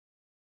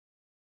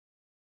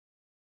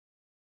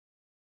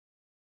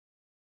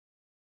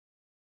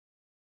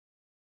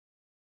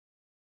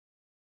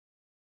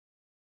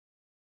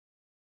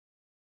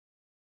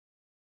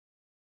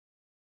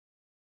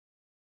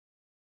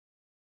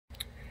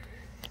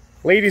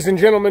Ladies and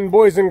gentlemen,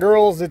 boys and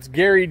girls, it's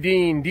Garry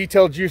Dean,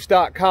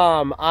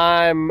 DetailJuice.com.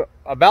 I'm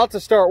about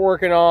to start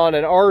working on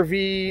an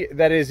RV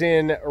that is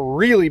in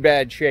really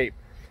bad shape.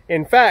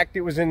 In fact,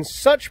 it was in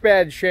such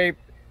bad shape,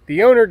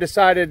 the owner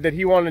decided that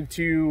he wanted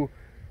to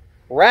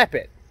wrap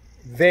it.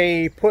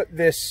 They put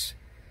this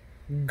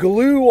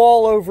glue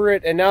all over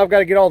it, and now I've got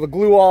to get all the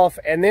glue off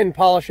and then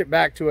polish it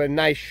back to a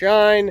nice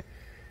shine.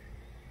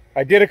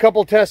 I did a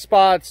couple test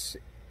spots.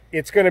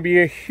 It's going to be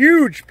a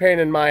huge pain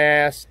in my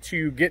ass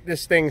to get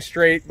this thing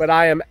straight, but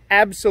I am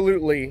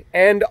absolutely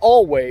and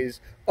always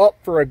up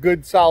for a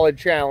good solid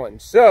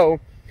challenge.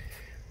 So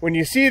when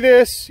you see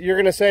this, you're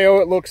going to say, oh,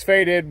 it looks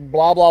faded,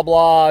 blah, blah,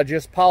 blah,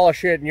 just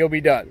polish it and you'll be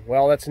done.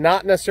 Well, that's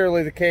not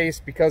necessarily the case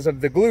because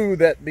of the glue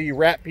that the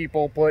wrap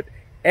people put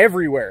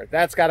everywhere.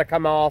 That's got to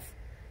come off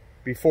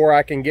before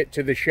I can get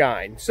to the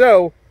shine.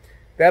 So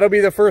that'll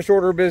be the first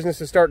order of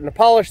business, is starting to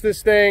polish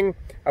this thing.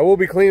 I will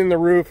be cleaning the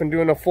roof and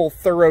doing a full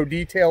thorough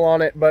detail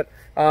on it, but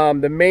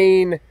the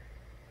main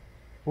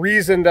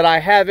reason that I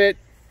have it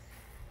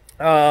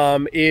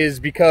is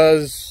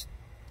because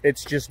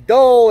it's just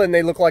dull and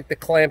they look like the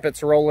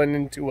clampets rolling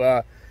into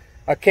a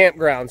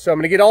campground. So I'm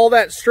going to get all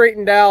that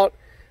straightened out,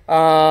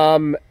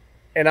 and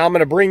I'm going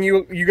to bring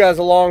you guys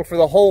along for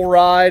the whole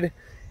ride.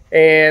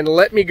 And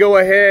let me go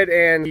ahead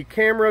and the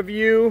camera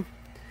view.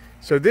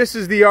 So this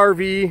is the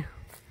RV.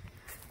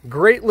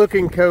 Great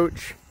looking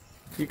coach.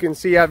 You can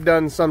see I've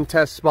done some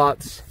test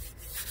spots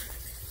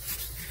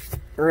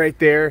right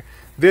there.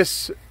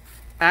 This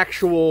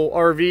actual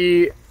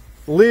RV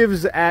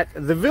lives at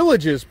the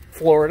Villages,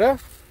 Florida.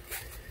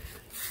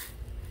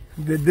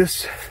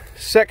 This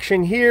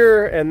section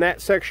here and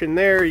that section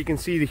there, you can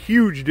see the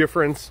huge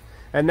difference.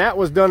 And that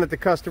was done at the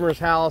customer's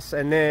house,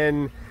 and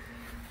then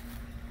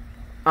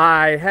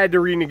I had to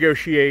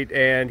renegotiate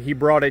and he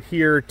brought it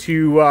here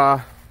to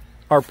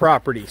our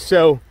property.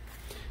 So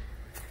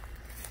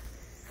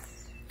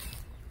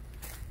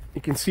you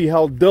can see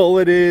how dull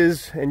it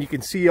is, and you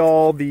can see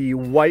all the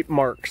wipe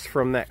marks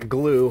from that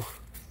glue.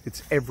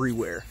 It's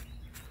everywhere.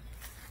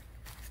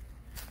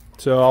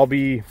 So I'll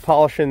be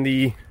polishing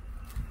the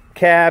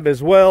cab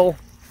as well,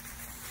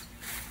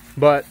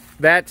 but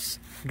that's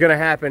gonna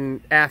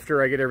happen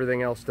after I get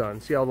everything else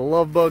done. See all the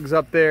love bugs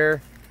up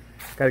there?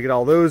 Gotta get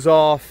all those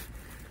off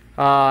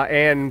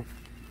and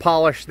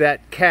polish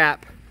that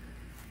cap.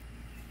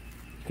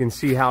 You can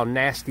see how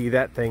nasty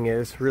that thing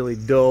is. Really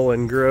dull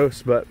and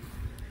gross, but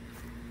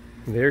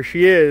there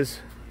she is.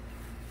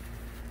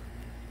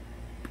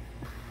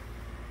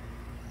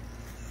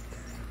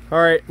 All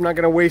right, I'm not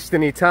gonna waste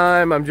any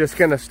time. I'm just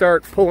gonna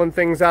start pulling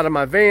things out of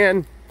my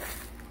van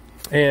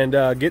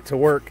and get to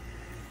work.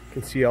 You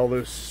can see all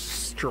those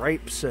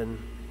stripes, and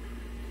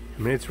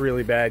I mean, it's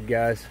really bad,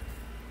 guys.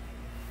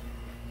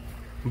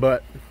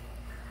 But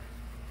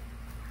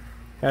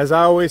as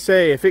I always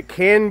say, if it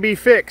can be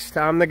fixed,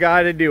 I'm the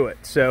guy to do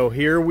it. So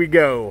here we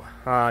go.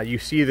 You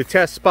see the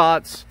test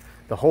spots.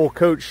 The whole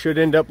coach should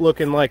end up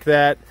looking like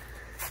that.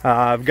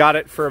 I've got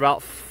it for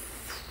about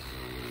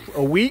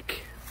a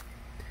week,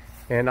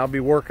 and I'll be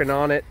working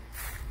on it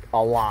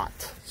a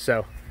lot.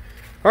 So,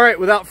 all right,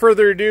 without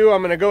further ado,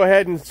 I'm going to go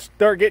ahead and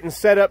start getting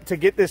set up to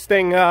get this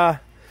thing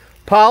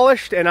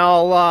polished, and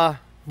I'll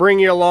bring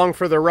you along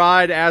for the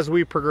ride as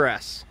we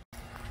progress.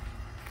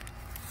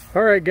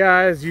 All right,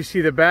 guys, you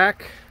see the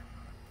back.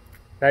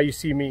 Now you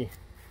see me.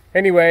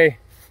 Anyway,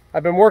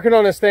 I've been working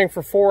on this thing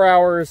for 4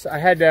 hours. I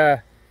had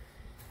to...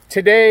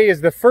 Today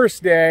is the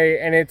first day,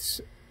 and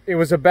it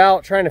was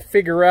about trying to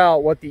figure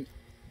out what the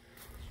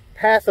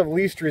path of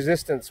least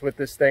resistance with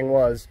this thing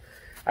was.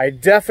 I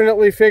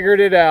definitely figured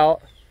it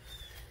out,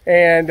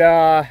 and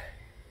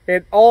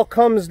it all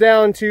comes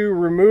down to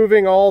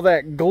removing all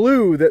that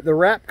glue that the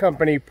wrap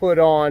company put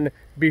on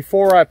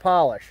before I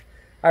polish.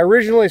 I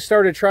originally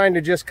started trying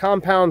to just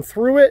compound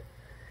through it,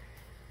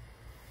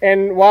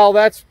 and while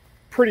that's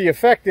pretty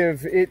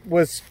effective, it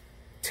was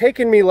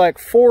taken me like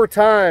 4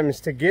 times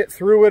to get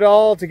through it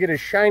all to get a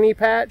shiny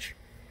patch.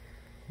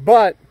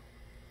 But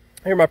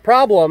here, my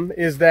problem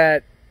is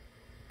that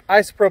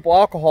isopropyl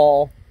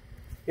alcohol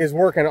is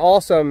working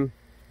awesome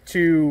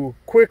to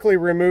quickly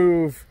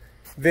remove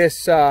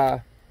this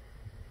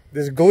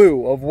this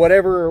glue of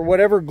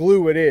whatever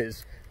glue it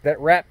is that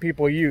wrap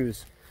people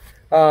use.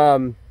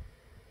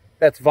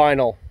 That's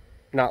vinyl,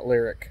 not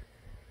lyric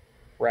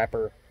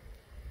wrapper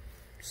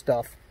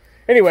stuff.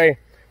 Anyway,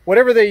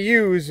 whatever they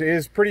use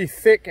is pretty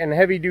thick and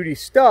heavy duty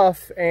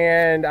stuff,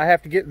 and I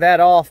have to get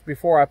that off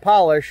before I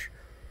polish,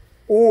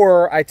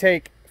 or I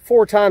take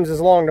 4 times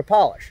as long to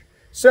polish.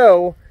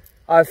 So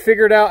I've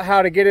figured out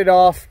how to get it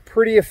off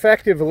pretty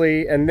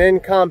effectively and then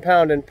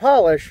compound and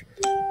polish.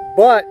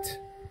 But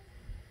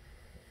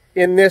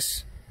in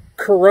this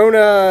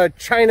Corona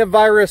China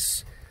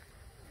virus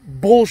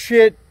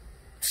bullshit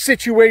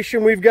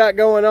situation we've got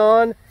going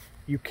on,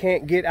 you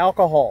can't get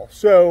alcohol,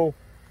 so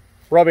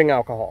rubbing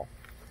alcohol.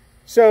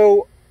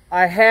 So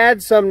I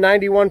had some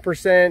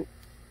 91%.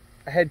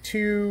 I had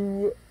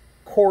 2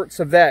 quarts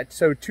of that,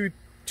 so two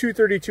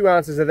 32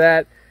 ounces of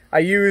that. I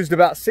used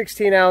about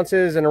 16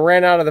 ounces and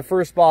ran out of the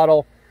first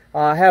bottle.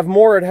 have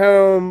more at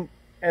home,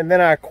 and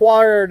then I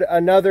acquired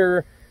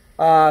another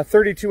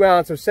 32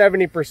 ounce of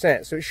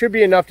 70%. So it should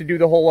be enough to do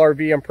the whole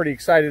RV. I'm pretty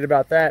excited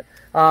about that.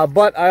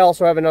 But I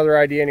also have another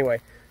idea anyway.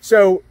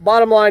 So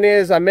bottom line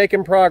is I'm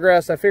making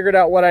progress. I figured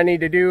out what I need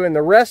to do, and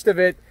the rest of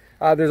it,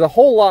 there's a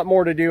whole lot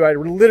more to do. I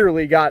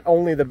literally got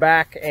only the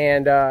back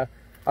and a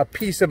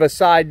piece of a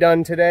side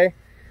done today.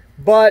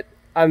 But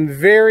I'm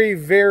very,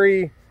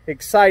 very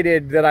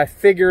excited that I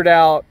figured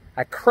out,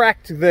 I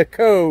cracked the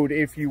code,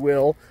 if you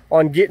will,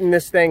 on getting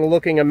this thing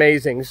looking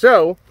amazing.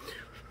 So,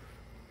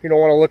 you don't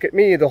want to look at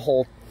me the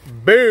whole,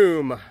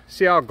 boom.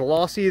 See how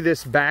glossy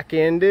this back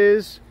end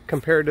is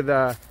compared to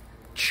the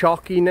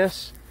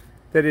chalkiness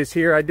that is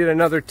here? I did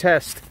another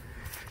test.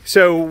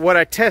 So what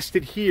I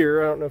tested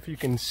here, I don't know if you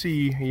can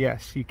see,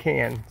 yes, you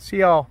can. See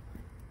how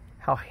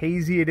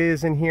hazy it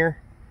is in here?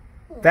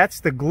 That's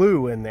the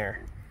glue in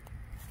there.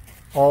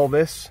 All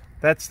this,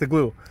 that's the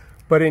glue.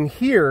 But in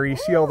here, you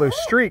see all those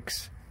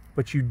streaks,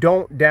 but you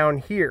don't down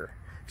here.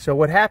 So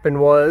what happened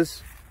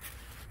was,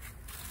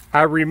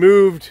 I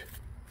removed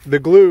the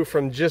glue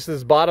from just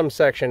this bottom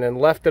section and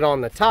left it on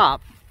the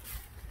top,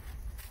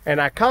 and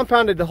I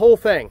compounded the whole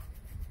thing.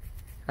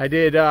 I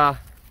did, I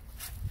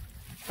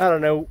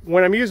don't know,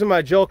 when I'm using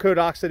my gel coat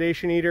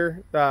oxidation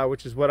eater,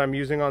 which is what I'm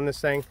using on this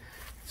thing,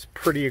 it's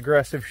pretty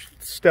aggressive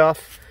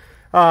stuff.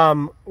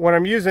 When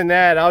I'm using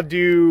that, I'll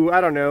do,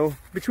 I don't know,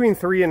 between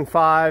 3 and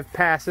 5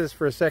 passes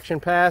for a section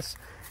pass,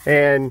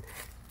 and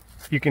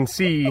you can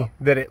see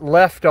that it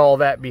left all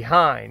that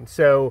behind.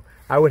 So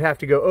I would have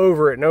to go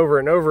over it and over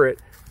and over it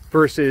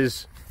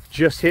versus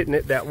just hitting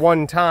it that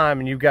one time,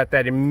 and you've got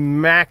that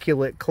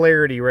immaculate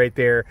clarity right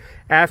there.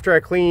 After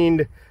I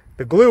cleaned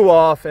the glue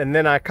off and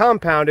then I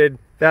compounded,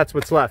 that's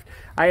what's left.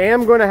 I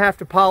am going to have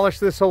to polish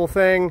this whole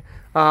thing,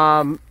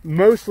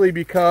 mostly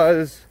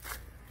because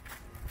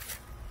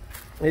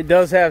it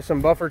does have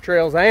some buffer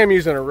trails. I am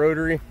using a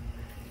rotary.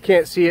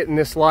 Can't see it in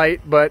this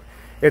light, but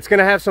it's going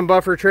to have some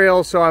buffer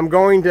trails, so I'm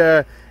going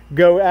to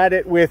go at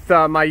it with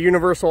my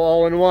universal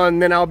all-in-one.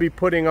 Then I'll be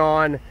putting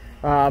on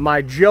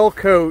my gel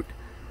coat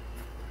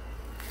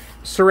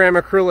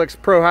ceramic acrylics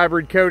pro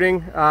hybrid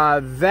coating.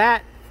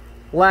 That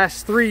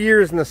lasts 3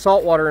 years in the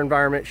saltwater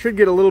environment. Should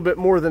get a little bit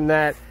more than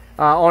that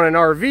on an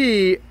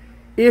RV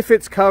if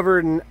it's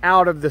covered and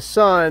out of the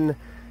sun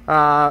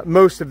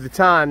most of the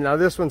time. Now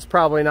this one's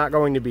probably not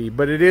going to be,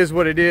 but it is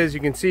what it is. You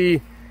can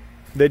see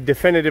the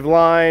definitive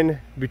line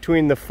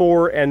between the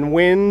fore and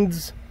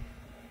winds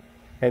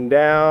and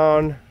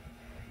down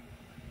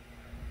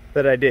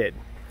that I did.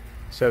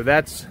 So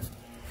that's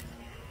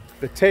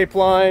the tape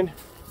line.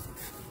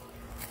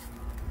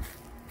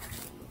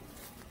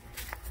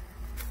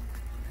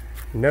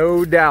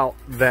 No doubt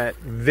that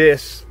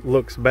this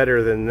looks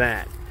better than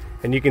that.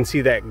 And you can see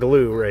that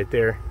glue right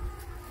there.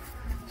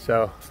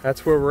 So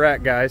that's where we're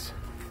at, guys.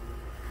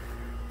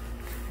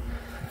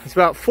 It's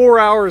about 4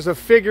 hours of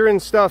figuring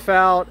stuff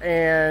out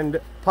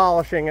and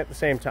polishing at the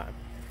same time,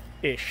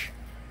 ish.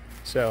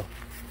 So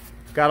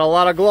got a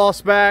lot of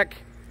gloss back.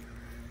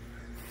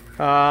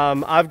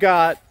 I've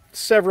got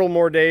several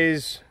more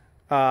days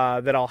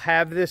that I'll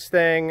have this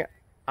thing.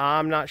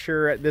 I'm not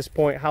sure at this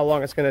point how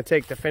long it's going to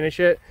take to finish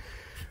it,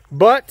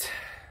 but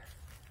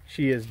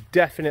she is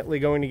definitely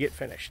going to get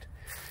finished.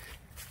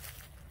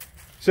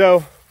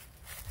 So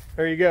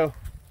there you go.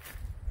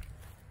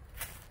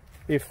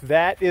 If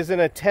that isn't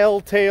a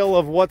telltale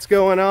of what's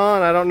going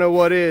on, I don't know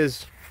what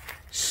is.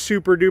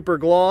 Super duper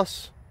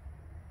gloss,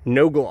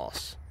 no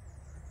gloss.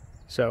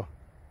 So,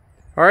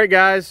 all right,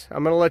 guys,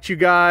 I'm gonna let you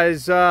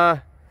guys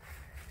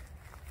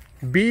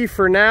be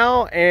for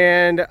now,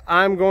 and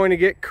I'm going to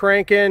get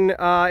cranking in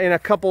a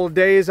couple of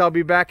days. I'll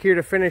be back here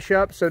to finish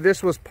up. So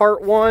this was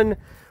part 1,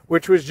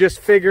 which was just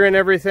figuring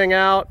everything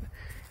out.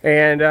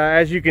 And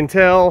as you can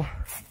tell,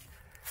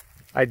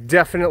 I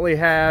definitely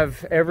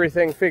have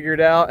everything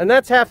figured out, and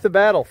that's half the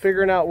battle,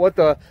 figuring out what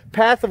the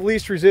path of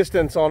least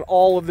resistance on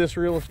all of this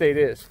real estate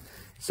is.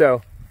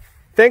 So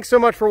thanks so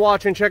much for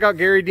watching. Check out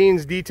Garry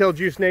Dean's Detail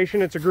Juice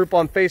Nation. It's a group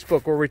on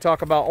Facebook where we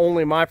talk about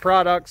only my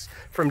products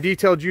from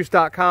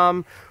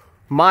detailjuice.com,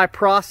 my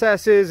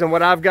processes, and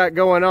what I've got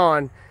going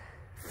on.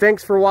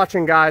 Thanks for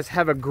watching, guys.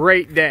 Have a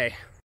great day.